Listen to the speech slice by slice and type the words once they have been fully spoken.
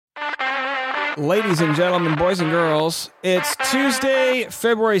Ladies and gentlemen, boys and girls, it's Tuesday,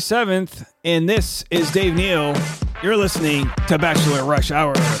 February 7th, and this is Dave Neal. You're listening to Bachelor Rush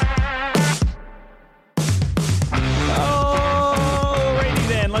Hour. Alrighty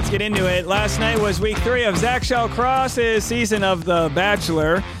then, let's get into it. Last night was week 3 of Zach Shallcross's season of The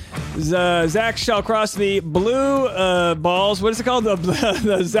Bachelor. Zach Shallcross, the blue balls. What is it called? The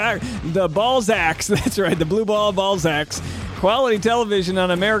Balzacs. That's right, the blue Balzacs. Quality television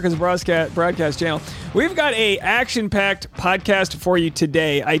on America's broadcast channel. We've got a action-packed podcast for you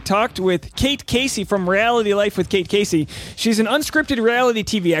today. I talked with Kate Casey from Reality Life with Kate Casey. She's an unscripted reality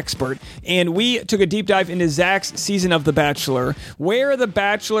TV expert, and we took a deep dive into Zach's season of The Bachelor, where The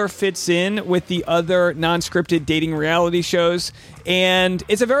Bachelor fits in with the other non-scripted dating reality shows, and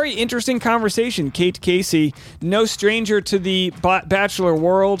it's a very interesting conversation. Kate Casey, no stranger to the Bachelor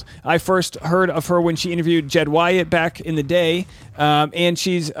world. I first heard of her when she interviewed Jed Wyatt back in the day, and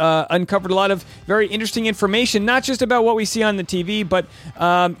she's uncovered a lot of very interesting information, not just about what we see on the TV, but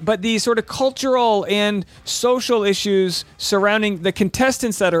the sort of cultural and social issues surrounding the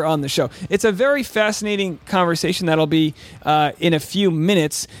contestants that are on the show. It's a very fascinating conversation that'll be in a few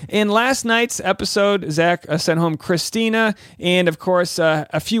minutes. In last night's episode, Zach sent home Christina, and of course,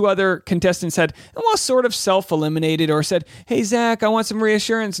 a few other contestants had almost sort of self-eliminated or said, "Hey, Zach, I want some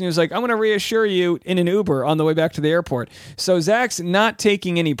reassurance." And he was like, "I'm going to reassure you in an Uber on the way back to the airport." So Zach's not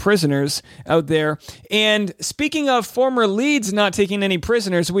taking any prisoners out there. And speaking of former leads not taking any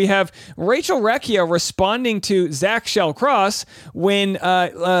prisoners, we have Rachel Recchia responding to Zach Shallcross when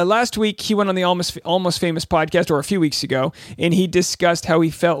last week he went on the Almost Famous podcast, or a few weeks ago, and he discussed how he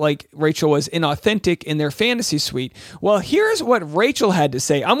felt like Rachel was inauthentic in their fantasy suite. Well, here's what Rachel had to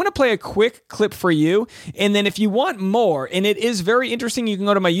say. I'm going to play a quick clip for you, and then if you want more, and it is very interesting, you can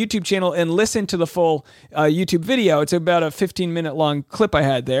go to my YouTube channel and listen to the full YouTube video. It's about a 15-minute long clip I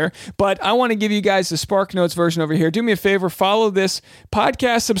had there, but I want to give you guys the Spark Notes version over here. Do me a favor, follow this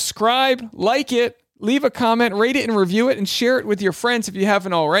podcast, subscribe, like it, leave a comment, rate it and review it, and share it with your friends if you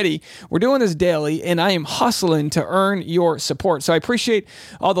haven't already. We're doing this daily, and I am hustling to earn your support. So I appreciate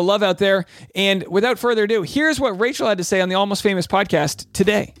all the love out there. And without further ado, here's what Rachel had to say on the Almost Famous podcast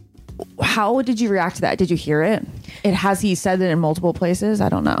today. How did you react to that? Did you hear it? Has he said it in multiple places? I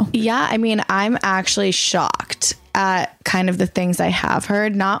don't know. Yeah, I mean, I'm actually shocked at kind of the things I have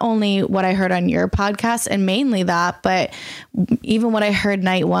heard, not only what I heard on your podcast and mainly that, but even what I heard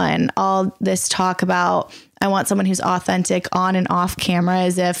night one, all this talk about, I want someone who's authentic on and off camera,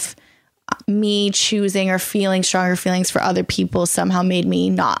 as if me choosing or feeling stronger feelings for other people somehow made me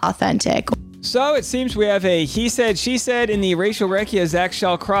not authentic. So it seems we have a he said, she said in the Rachel Recchia, Zach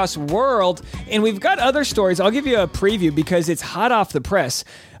Shallcross world, and we've got other stories. I'll give you a preview because it's hot off the press.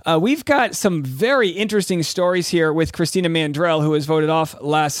 We've got some very interesting stories here with Christina Mandrell, who was voted off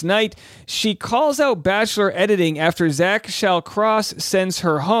last night. She calls out Bachelor editing after Zach Shallcross sends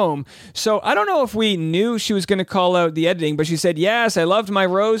her home. So I don't know if we knew she was going to call out the editing, but she said, "Yes, I loved my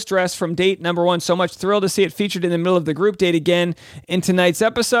rose dress from date number 1 so much. Thrilled to see it featured in the middle of the group date again in tonight's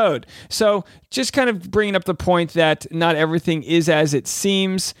episode." So just kind of bringing up the point that not everything is as it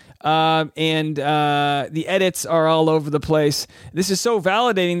seems. And the edits are all over the place. This is so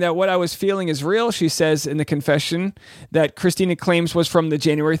validating that what I was feeling is real, she says in the confession that Christina claims was from the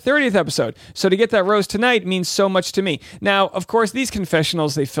January 30th episode. So to get that rose tonight means so much to me. Now, of course, these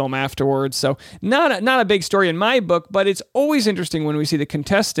confessionals, they film afterwards, so not a big story in my book, but it's always interesting when we see the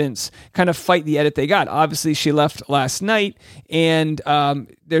contestants kind of fight the edit they got. Obviously, she left last night, and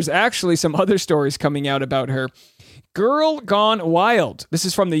there's actually some other stories coming out about her. Girl Gone Wild. This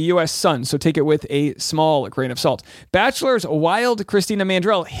is from the U.S. Sun, so take it with a small grain of salt. Bachelor's wild Christina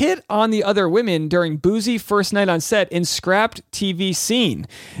Mandrell hit on the other women during boozy first night on set in scrapped TV scene.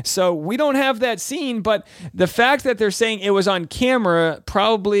 So we don't have that scene, but the fact that they're saying it was on camera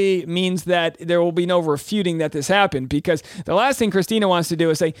probably means that there will be no refuting that this happened, because the last thing Christina wants to do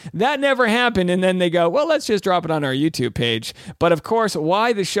is say, that never happened, and then they go, well, let's just drop it on our YouTube page. But of course,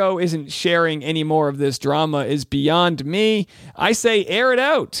 why the show isn't sharing any more of this drama is beyond me. I say air it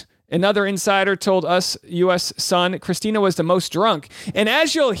out. Another insider told us, U.S. Sun, Christina was the most drunk. And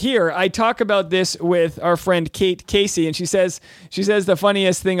as you'll hear, I talk about this with our friend Kate Casey, and she says the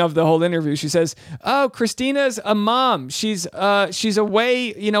funniest thing of the whole interview. She says, "Oh, Christina's a mom. She's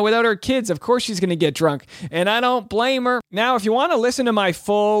away, without her kids. Of course she's going to get drunk." And I don't blame her. Now, if you want to listen to my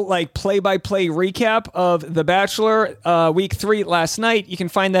full play-by-play recap of The Bachelor week 3 last night, you can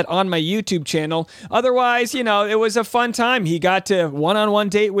find that on my YouTube channel. Otherwise, it was a fun time. He got to one-on-one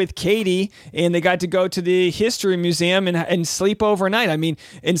date with Katie, and they got to go to the History Museum and sleep overnight. I mean,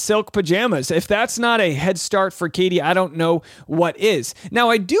 in silk pajamas. If that's not a head start for Katie, I don't know what is.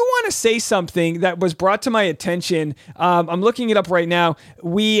 Now, I do want to say something that was brought to my attention. I'm looking it up right now.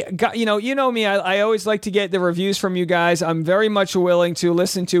 We got, you know me, I always like to get the reviews from you guys. I'm very much willing to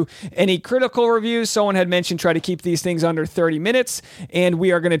listen to any critical reviews. Someone had mentioned try to keep these things under 30 minutes, and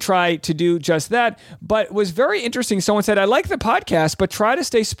we are going to try to do just that. But it was very interesting. Someone said, I like the podcast, but try to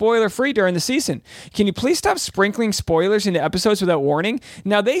stay spoiler-free during the season. Can you please stop sprinkling spoilers into episodes without warning?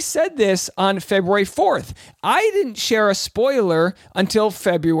 Now, they said this on February 4th. I didn't share a spoiler until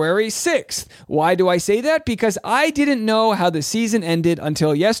February 6th. Why do I say that? Because I didn't know how the season ended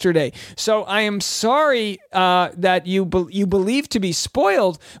until yesterday. So I am sorry that you believe to be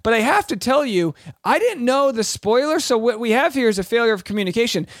spoiled, but I have to tell you, I didn't know the spoiler, so what we have here is a failure of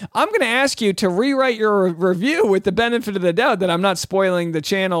communication. I'm going to ask you to rewrite your review with the benefit of the doubt that I'm not spoiling the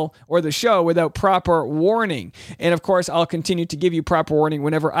channel or the show without proper warning. And of course, I'll continue to give you proper warning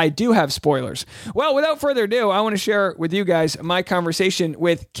whenever I do have spoilers. Well, without further ado, I want to share with you guys my conversation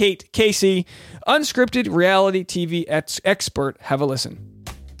with Kate Casey, unscripted reality TV expert. Have a listen.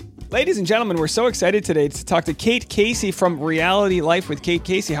 Ladies and gentlemen, we're so excited today to talk to Kate Casey from Reality Life with Kate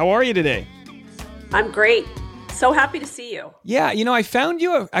Casey. How are you today? I'm great. So happy to see you. Yeah, I found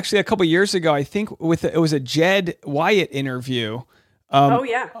you actually a couple years ago, I think it was a Jed Wyatt interview. Oh,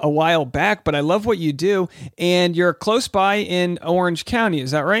 yeah. A while back, but I love what you do. And you're close by in Orange County,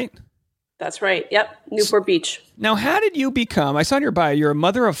 is that right? That's right. Yep. Newport Beach. Now, how did you become, I saw in your bio, you're a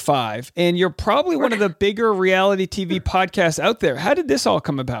mother of 5, and you're probably one of the bigger reality TV podcasts out there. How did this all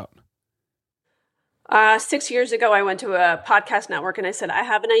come about? 6 years ago, I went to a podcast network and I said, I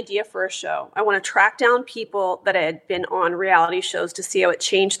have an idea for a show. I want to track down people that had been on reality shows to see how it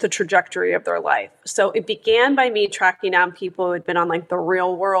changed the trajectory of their life. So it began by me tracking down people who had been on like The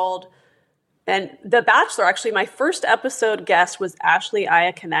Real World and The Bachelor. Actually, my first episode guest was Ashley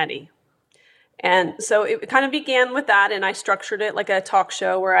Iaconetti. And so it kind of began with that, and I structured it like a talk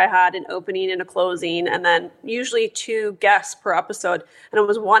show where I had an opening and a closing, and then usually 2 guests per episode. And it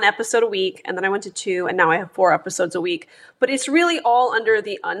was 1 episode a week, and then I went to 2, and now I have 4 episodes a week. But it's really all under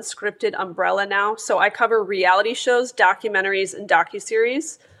the unscripted umbrella now. So I cover reality shows, documentaries, and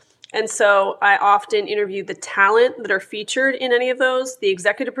docuseries. And so I often interview the talent that are featured in any of those, the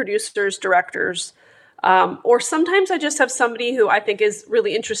executive producers, directors, or sometimes I just have somebody who I think is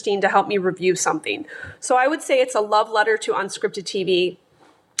really interesting to help me review something. So I would say it's a love letter to unscripted TV.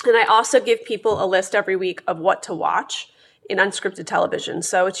 And I also give people a list every week of what to watch in unscripted television.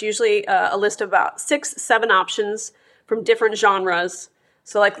 So it's usually a list of about 6, 7 options from different genres.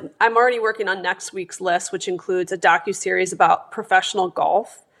 So like I'm already working on next week's list, which includes a docuseries about professional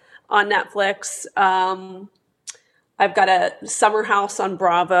golf on Netflix. I've got a summer house on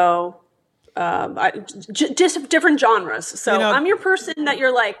Bravo. Just different genres. So I'm your person that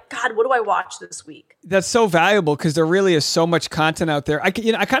you're like, God, what do I watch this week? That's so valuable because there really is so much content out there. I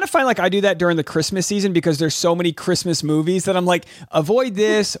kind of find like I do that during the Christmas season because there's so many Christmas movies that I'm like, avoid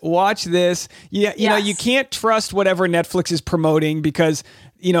this, watch this. Yeah, you know, you can't trust whatever Netflix is promoting because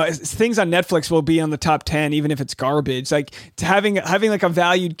things on Netflix will be on the top 10 even if it's garbage. Like having like a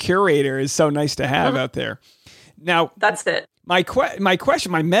valued curator is so nice to have out there. Now that's it. My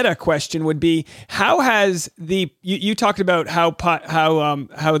meta question would be: how has you talked about how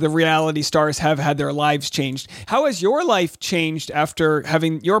the reality stars have had their lives changed? How has your life changed after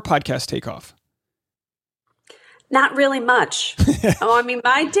having your podcast take off? Not really much. I mean,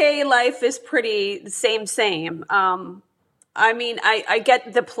 my day life is pretty same. I mean, I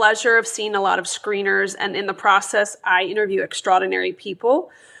get the pleasure of seeing a lot of screeners, and in the process, I interview extraordinary people.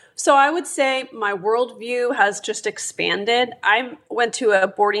 So I would say my worldview has just expanded. I went to a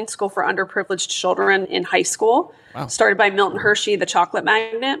boarding school for underprivileged children in high school, started by Milton Hershey, the chocolate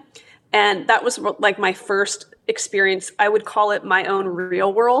magnet. And that was like my first experience. I would call it my own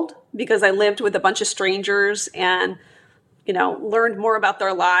real world because I lived with a bunch of strangers and, learned more about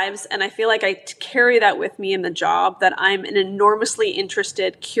their lives. And I feel like I carry that with me in the job, that I'm an enormously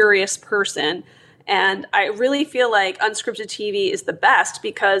interested, curious person. And I really feel like unscripted TV is the best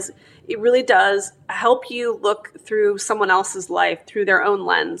because it really does help you look through someone else's life through their own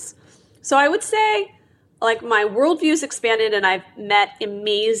lens. So I would say like my worldview's expanded and I've met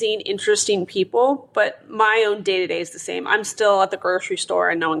amazing, interesting people, but my own day-to-day is the same. I'm still at the grocery store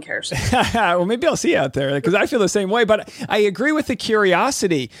and no one cares. Well, maybe I'll see you out there because I feel the same way, but I agree with the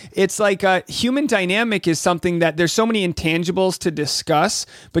curiosity. It's like human dynamic is something that there's so many intangibles to discuss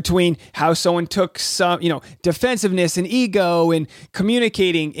between how someone took some, defensiveness and ego and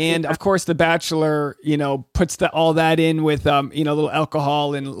communicating. And of course, The Bachelor, puts all that in with, a little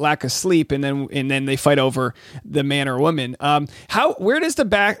alcohol and lack of sleep. And then they fight over the man or woman. Where does The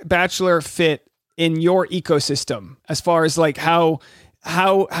Bachelor fit in your ecosystem as far as like how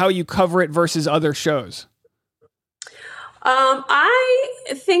you cover it versus other shows?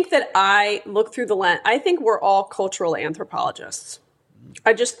 I think that I look through the lens. I think we're all cultural anthropologists.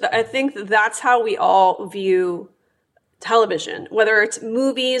 I think that's how we all view television, whether it's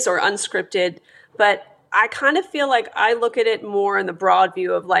movies or unscripted, but I kind of feel like I look at it more in the broad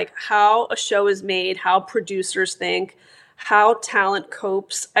view of like how a show is made, how producers think, how talent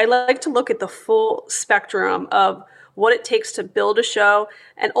copes. I like to look at the full spectrum of what it takes to build a show.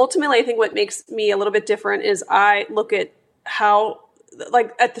 And ultimately, I think what makes me a little bit different is I look at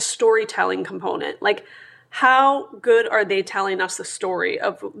at the storytelling component, like how good are they telling us the story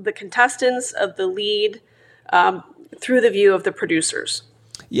of the contestants, of the lead, through the view of the producers.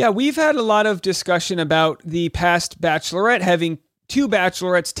 Yeah, we've had a lot of discussion about the past Bachelorette having two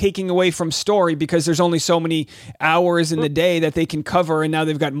bachelorettes taking away from story because there's only so many hours in the day that they can cover, and now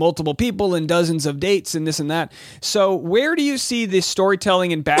they've got multiple people and dozens of dates and this and that. So where do you see this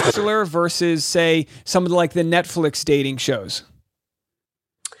storytelling in Bachelor versus, say, some of the Netflix dating shows?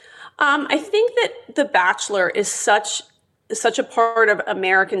 I think that The Bachelor is such a part of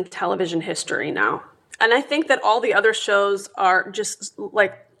American television history now. And I think that all the other shows are just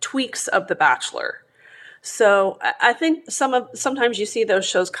like tweaks of The Bachelor. So I think sometimes you see those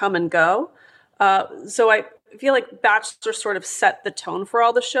shows come and go. So I feel like Bachelor sort of set the tone for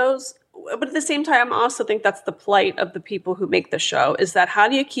all the shows. But at the same time, I also think that's the plight of the people who make the show, is that how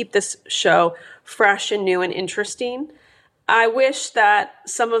do you keep this show fresh and new and interesting? I wish that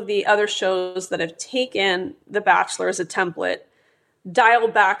some of the other shows that have taken The Bachelor as a template dial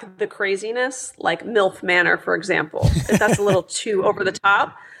back the craziness, like MILF Manor, for example. If that's a little too over the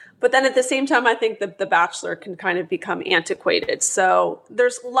top. But then at the same time, I think that The Bachelor can kind of become antiquated. So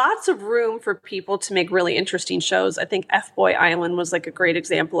there's lots of room for people to make really interesting shows. I think F-Boy Island was like a great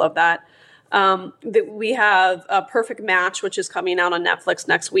example of that. That we have a Perfect Match, which is coming out on Netflix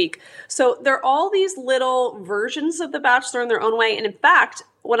next week. So there are all these little versions of The Bachelor in their own way. And in fact,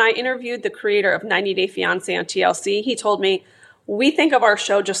 when I interviewed the creator of 90 Day Fiancé on TLC, he told me, we think of our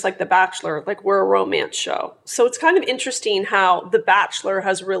show just like The Bachelor, like we're a romance show. So it's kind of interesting how The Bachelor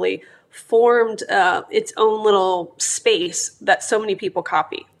has really formed its own little space that so many people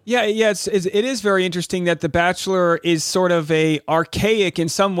copy. Yeah, it is very interesting that The Bachelor is sort of a archaic, in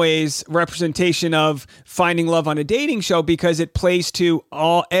some ways, representation of finding love on a dating show because it plays to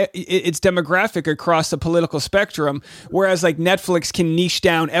all its demographic across the political spectrum, whereas like Netflix can niche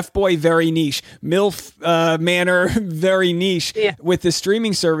down. F-Boy, very niche. MILF Manor, very niche with the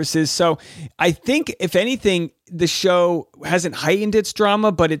streaming services. So I think, if anything, the show hasn't heightened its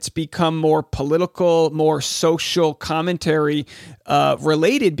drama, but it's become more political, more social commentary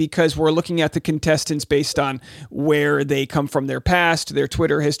related, because we're looking at the contestants based on where they come from, their past, their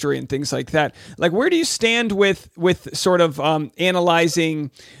Twitter history, and things like that. Like, where do you stand with sort of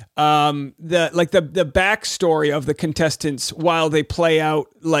analyzing the backstory of the contestants while they play out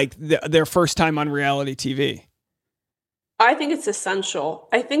like their first time on reality TV? I think it's essential.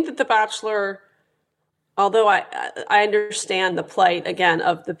 I think that The Bachelor, although I understand the plight, again,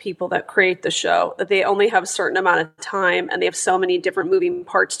 of the people that create the show, that they only have a certain amount of time and they have so many different moving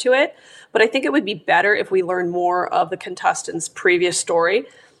parts to it. But I think it would be better if we learn more of the contestants' previous story.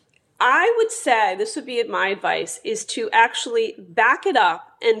 I would say, this would be my advice, is to actually back it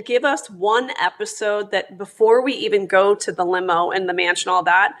up and give us one episode that before we even go to the limo and the mansion, all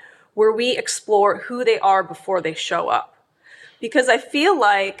that, where we explore who they are before they show up. Because I feel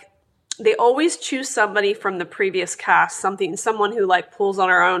like they always choose somebody from the previous cast, someone who like pulls on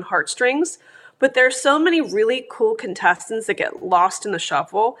our own heartstrings. But there's so many really cool contestants that get lost in the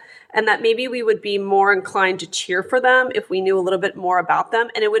shuffle, and that maybe we would be more inclined to cheer for them if we knew a little bit more about them.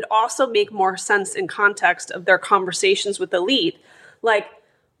 And it would also make more sense in context of their conversations with the lead. Like,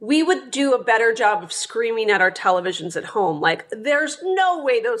 we would do a better job of screaming at our televisions at home. Like, there's no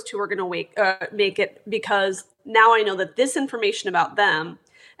way those two are going to make it, because now I know that this information about them.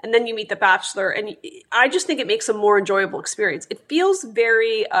 And then you meet The Bachelor, and I just think it makes a more enjoyable experience. It feels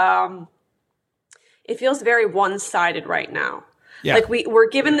very one-sided right now. Yeah. Like we're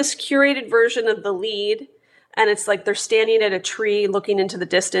given this curated version of the lead, and it's like they're standing at a tree looking into the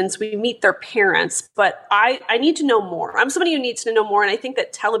distance. We meet their parents, but I need to know more. I'm somebody who needs to know more, and I think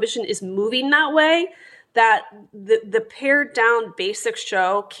that television is moving that way, that the pared down basic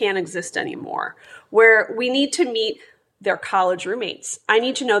show can't exist anymore, where we need to meet their college roommates. I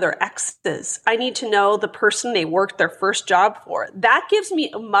need to know their exes. I need to know the person they worked their first job for. That gives me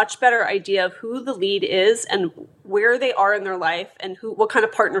a much better idea of who the lead is and where they are in their life and what kind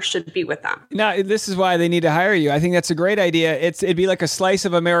of partner should be with them. Now, this is why they need to hire you. I think that's a great idea. It'd be like a slice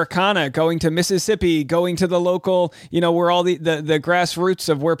of Americana, going to Mississippi, going to the local, where all the grassroots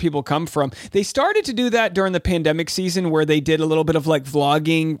of where people come from. They started to do that during the pandemic season, where they did a little bit of like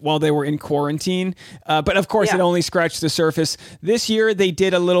vlogging while they were in quarantine. But of course, it only scratched the surface. This year, they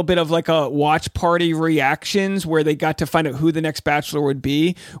did a little bit of like a watch party reactions where they got to find out who the next Bachelor would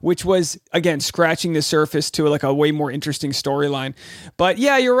be, which was, again, scratching the surface to like a way more interesting storyline. But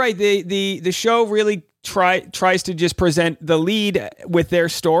yeah, you're right. The show really tries to just present the lead with their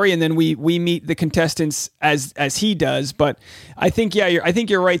story, and then we meet the contestants as he does. But I think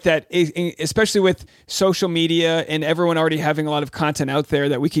you're right that especially with social media and everyone already having a lot of content out there,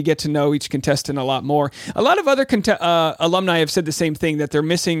 that we could get to know each contestant a lot more. A lot of other alumni have said the same thing, that they're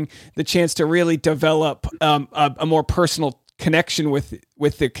missing the chance to really develop a more personal connection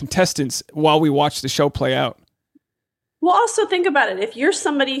with the contestants while we watch the show play out. Well, also think about it. If you're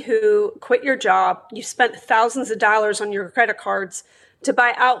somebody who quit your job, you spent thousands of dollars on your credit cards to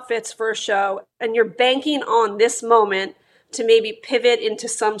buy outfits for a show, and you're banking on this moment to maybe pivot into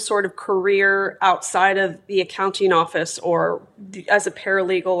some sort of career outside of the accounting office or as a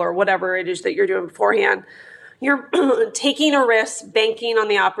paralegal or whatever it is that you're doing beforehand, you're taking a risk, banking on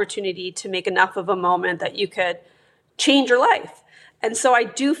the opportunity to make enough of a moment that you could change your life. And so I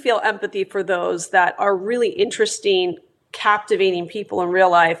do feel empathy for those that are really interesting, captivating people in real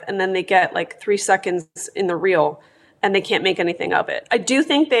life, and then they get like 3 seconds in the reel and they can't make anything of it. I do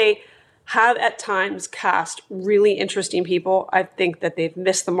think they have at times cast really interesting people. I think that they've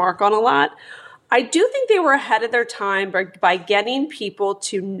missed the mark on a lot. I do think they were ahead of their time by getting people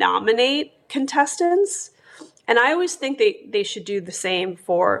to nominate contestants. And I always think they should do the same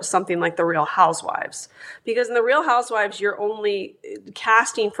for something like The Real Housewives. Because in The Real Housewives, you're only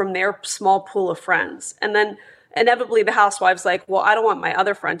casting from their small pool of friends. And then inevitably the housewives like, well, I don't want my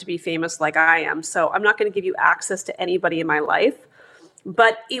other friend to be famous like I am, so I'm not going to give you access to anybody in my life.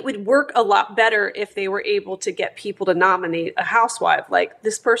 But it would work a lot better if they were able to get people to nominate a housewife. Like,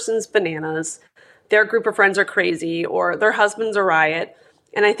 this person's bananas, their group of friends are crazy, or their husband's a riot.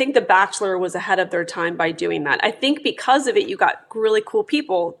 And I think The Bachelor was ahead of their time by doing that. I think because of it, you got really cool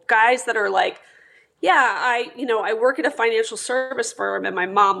people, guys that are like, yeah, I work at a financial service firm and my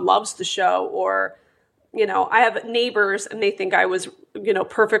mom loves the show, or I have neighbors and they think I was,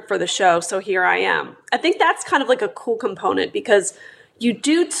 perfect for the show, so here I am. I think that's kind of like a cool component, because you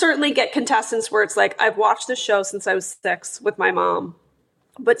do certainly get contestants where it's like, I've watched the show since I was 6 with my mom.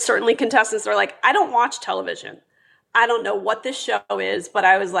 But certainly contestants are like, I don't watch television. I don't know what this show is, but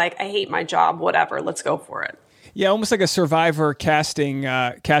I was like, I hate my job, whatever, let's go for it. Yeah, almost like a Survivor casting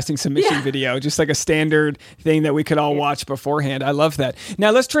submission video, just like a standard thing that we could all watch beforehand. I love that.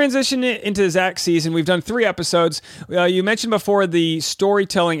 Now let's transition into Zach's season. We've done 3 episodes. You mentioned before the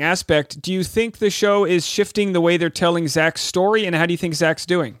storytelling aspect. Do you think the show is shifting the way they're telling Zach's story, and how do you think Zach's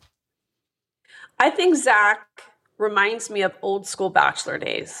doing? I think Zach reminds me of old school Bachelor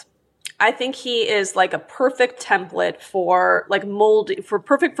days. I think he is like a perfect template for like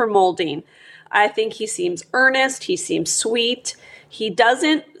perfect for molding. I think he seems earnest. He seems sweet. He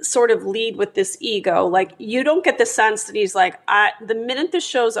doesn't sort of lead with this ego. Like, you don't get the sense that he's like, the minute this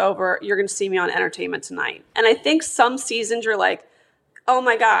show's over, you're going to see me on Entertainment Tonight. And I think some seasons you're like, oh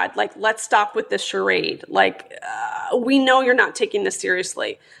my God, like, let's stop with this charade. Like, we know you're not taking this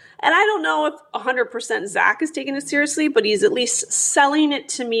seriously. And I don't know if 100% Zach is taking it seriously, but he's at least selling it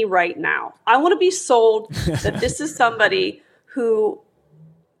to me right now. I want to be sold that this is somebody who,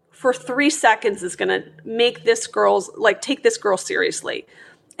 for 3 seconds, is going to make this take this girl seriously.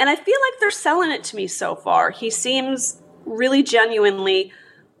 And I feel like they're selling it to me so far. He seems really genuinely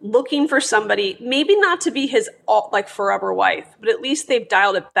looking for somebody, maybe not to be his forever wife, but at least they've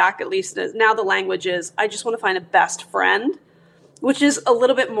dialed it back. At least now the language is, I just want to find a best friend, which is a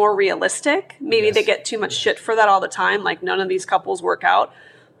little bit more realistic. Maybe they get too much shit for that all the time. Like, none of these couples work out.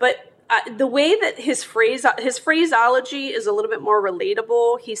 But the way that his phraseology is a little bit more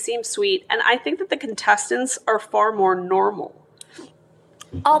relatable, he seems sweet. And I think that the contestants are far more normal.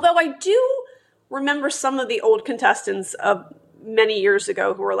 Although I do remember some of the old contestants of many years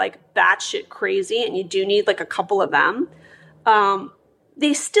ago who were like batshit crazy, and you do need like a couple of them.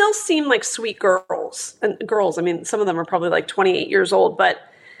 They still seem like sweet girls. And girls, I mean, some of them are probably like 28 years old, but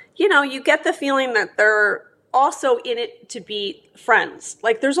you get the feeling that they're also in it to be friends.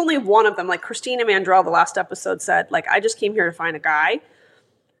 Like there's only one of them, like Christina Mandrell, the last episode said, like, I just came here to find a guy.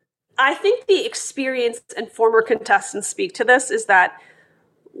 I think the experienced and former contestants speak to this, is that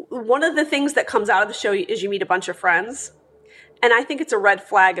one of the things that comes out of the show is you meet a bunch of friends. And I think it's a red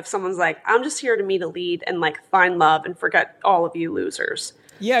flag if someone's like, I'm just here to meet a lead and like find love and forget all of you losers.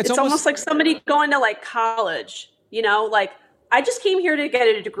 Yeah, it's almost like somebody going to like college, like I just came here to get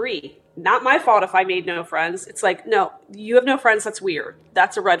a degree. Not my fault if I made no friends. It's like, no, you have no friends. That's weird.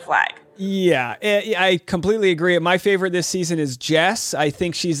 That's a red flag. Yeah, I completely agree. My favorite this season is Jess. I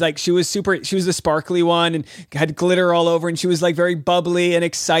think she was the sparkly one and had glitter all over, and she was like very bubbly and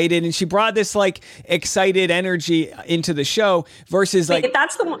excited, and she brought this like excited energy into the show versus like.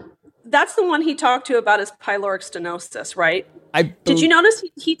 That's the one he talked to about his pyloric stenosis, right? Did you notice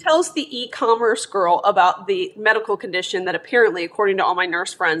he tells the e-commerce girl about the medical condition that apparently, according to all my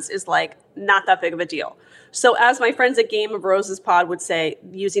nurse friends, is like not that big of a deal. So as my friends at Game of Roses pod would say,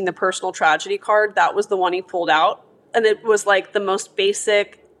 using the personal tragedy card, that was the one he pulled out. And it was like the most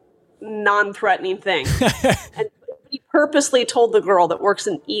basic, non-threatening thing. And he purposely told the girl that works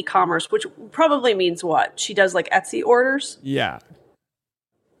in e-commerce, which probably means what? She does like Etsy orders? Yeah.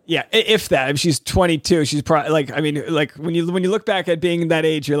 Yeah, if that. If she's 22, she's probably like. I mean, like when you look back at being that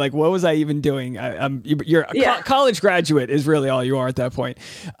age, you're like, what was I even doing? You're a college graduate is really all you are at that point.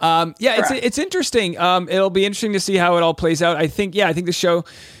 It's interesting. It'll be interesting to see how it all plays out. I think the show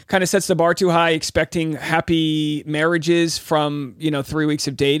kind of sets the bar too high, expecting happy marriages from 3 weeks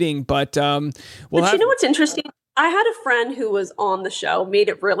of dating. But you know what's interesting? I had a friend who was on the show, made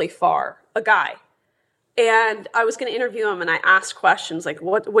it really far. A guy. And I was going to interview him, and I asked questions like,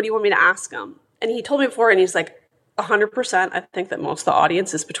 what do you want me to ask him? And he told me before, and he's like, 100%, I think that most of the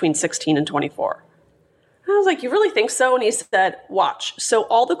audience is between 16 and 24. And I was like, you really think so? And he said, watch. So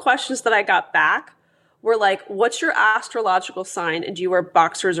all the questions that I got back were like, what's your astrological sign, and do you wear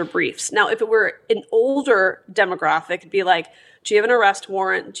boxers or briefs? Now, if it were an older demographic, it'd be like, do you have an arrest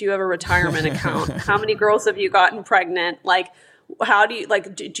warrant? Do you have a retirement account? How many girls have you gotten pregnant? Like, how do you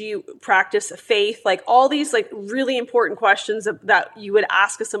do you practice faith? Like all these like really important questions that you would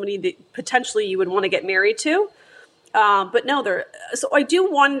ask of somebody that potentially you would want to get married to. But no, so I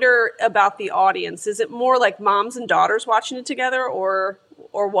do wonder about the audience. Is it more like moms and daughters watching it together or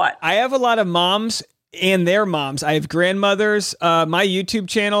what? I have a lot of moms and their moms. I have grandmothers. My YouTube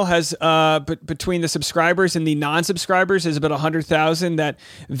channel has between the subscribers and the non-subscribers is about 100,000 that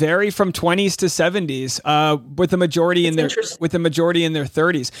vary from 20s to 70s, with the majority in their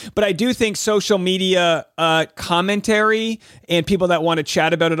 30s. But I do think social media commentary and people that want to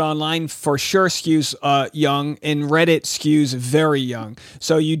chat about it online for sure skews young, and Reddit skews very young.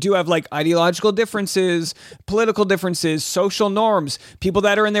 So you do have like ideological differences, political differences, social norms, people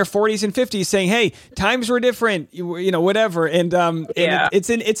that are in their 40s and 50s saying, hey, times were different, whatever. And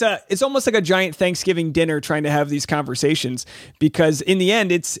it's almost like a giant Thanksgiving dinner trying to have these conversations, because in the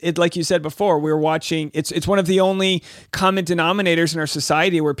end, it's like you said before, we're watching, it's one of the only common denominators in our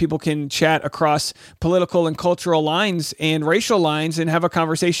society where people can chat across political and cultural lines and racial lines and have a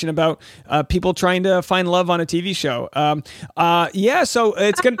conversation about people trying to find love on a TV show. So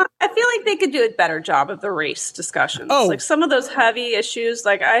it's going to... I feel like they could do a better job of the race discussions. Oh. Like some of those heavy issues,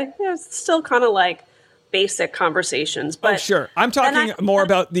 like it's still kind of like basic conversations. But sure. I'm talking more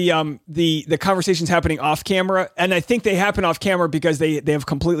about the conversations happening off camera, and I think they happen off camera because they have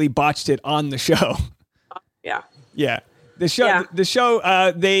completely botched it on the show. Yeah. Yeah. The show,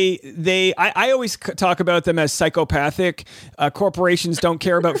 I always talk about them as psychopathic. Corporations don't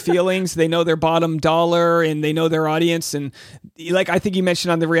care about feelings. They know their bottom dollar and they know their audience. And like I think you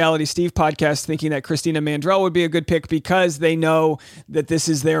mentioned on the Reality Steve podcast, thinking that Christina Mandrell would be a good pick because they know that this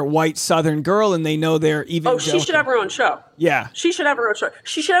is their white Southern girl and they know they're even. Oh, she should have her own show. Yeah. She should have her own show.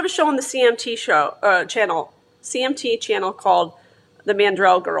 She should have a show on the CMT channel called The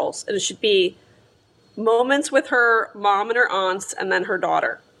Mandrell Girls. And it should be moments with her mom and her aunts and then her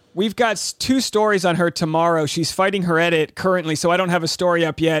daughter. We've got 2 stories on her tomorrow. She's fighting her edit currently, so I don't have a story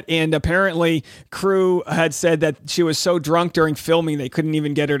up yet. And apparently crew had said that she was so drunk during filming they couldn't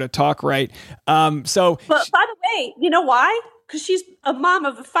even get her to talk right. But by the way, you know why? Because she's a mom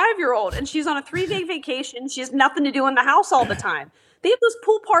of a 5-year-old and she's on a 3-day vacation. She has nothing to do in the house all the time. They have those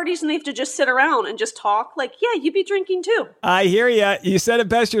pool parties and they have to just sit around and just talk. Like, yeah, you'd be drinking too. I hear you. You said it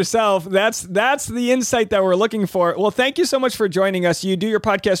best yourself. That's the insight that we're looking for. Well, thank you so much for joining us. You do your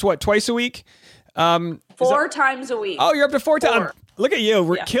podcast, what, twice a week? 4 times a week. Oh, you're up to 4 times. Look at you.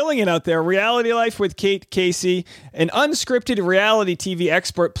 We're Yeah. killing it out there. Reality Life with Kate Casey, an unscripted reality TV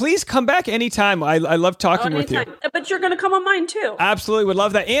expert. Please come back anytime. I love talking with you. Anytime. But you're going to come on mine too. Absolutely. Would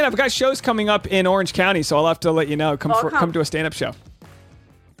love that. And I've got shows coming up in Orange County, so I'll have to let you know. Come to a stand-up show.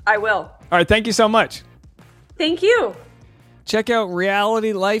 I will. All right. Thank you so much. Thank you. Check out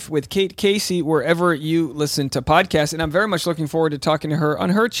Reality Life with Kate Casey wherever you listen to podcasts. And I'm very much looking forward to talking to her on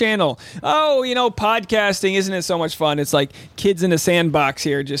her channel. Oh, podcasting, isn't it so much fun? It's like kids in a sandbox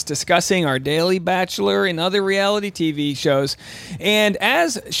here, just discussing our daily Bachelor and other reality TV shows. And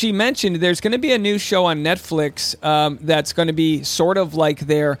as she mentioned, there's going to be a new show on Netflix that's going to be sort of like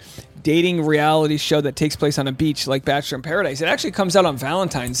their dating reality show that takes place on a beach like Bachelor in Paradise. It actually comes out on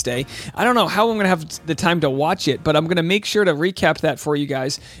Valentine's Day. I don't know how I'm going to have the time to watch it, but I'm going to make sure to recap that for you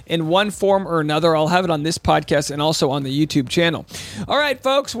guys in one form or another. I'll have it on this podcast and also on the YouTube channel. All right,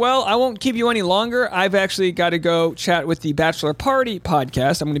 folks. Well, I won't keep you any longer. I've actually got to go chat with the Bachelor Party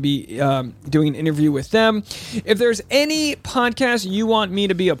podcast. I'm going to be doing an interview with them. If there's any podcast you want me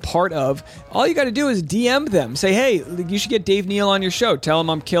to be a part of, all you got to do is DM them. Say, hey, you should get Dave Neal on your show. Tell him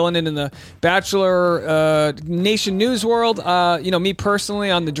I'm killing it in the Bachelor Nation news world. Me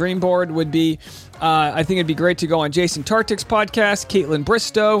personally on the Dream Board would be, I think it'd be great to go on Jason Tartick's podcast, Caitlin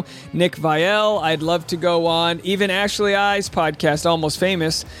Bristow, Nick Vielle. I'd love to go on even Ashley I's podcast, Almost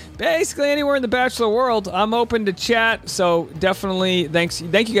Famous. Basically anywhere in the Bachelor world, I'm open to chat. So definitely thank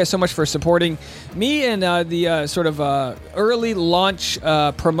you guys so much for supporting me and the sort of early launch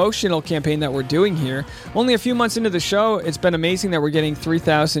promotional campaign that we're doing here. Only a few months into the show, it's been amazing that we're getting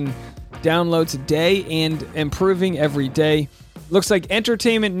 3,000 downloads a day and improving every day. Looks like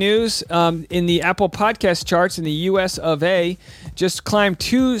entertainment news in the Apple Podcast charts in the US of A just climbed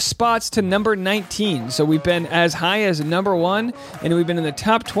 2 spots to number 19. So we've been as high as number 1, and we've been in the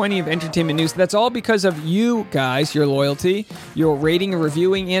top 20 of entertainment news. That's all because of you guys, your loyalty, your rating,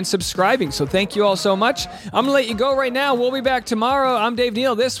 reviewing, and subscribing. So thank you all so much. I'm going to let you go right now. We'll be back tomorrow. I'm Dave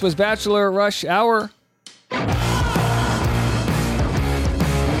Neal. This was Bachelor Rush Hour.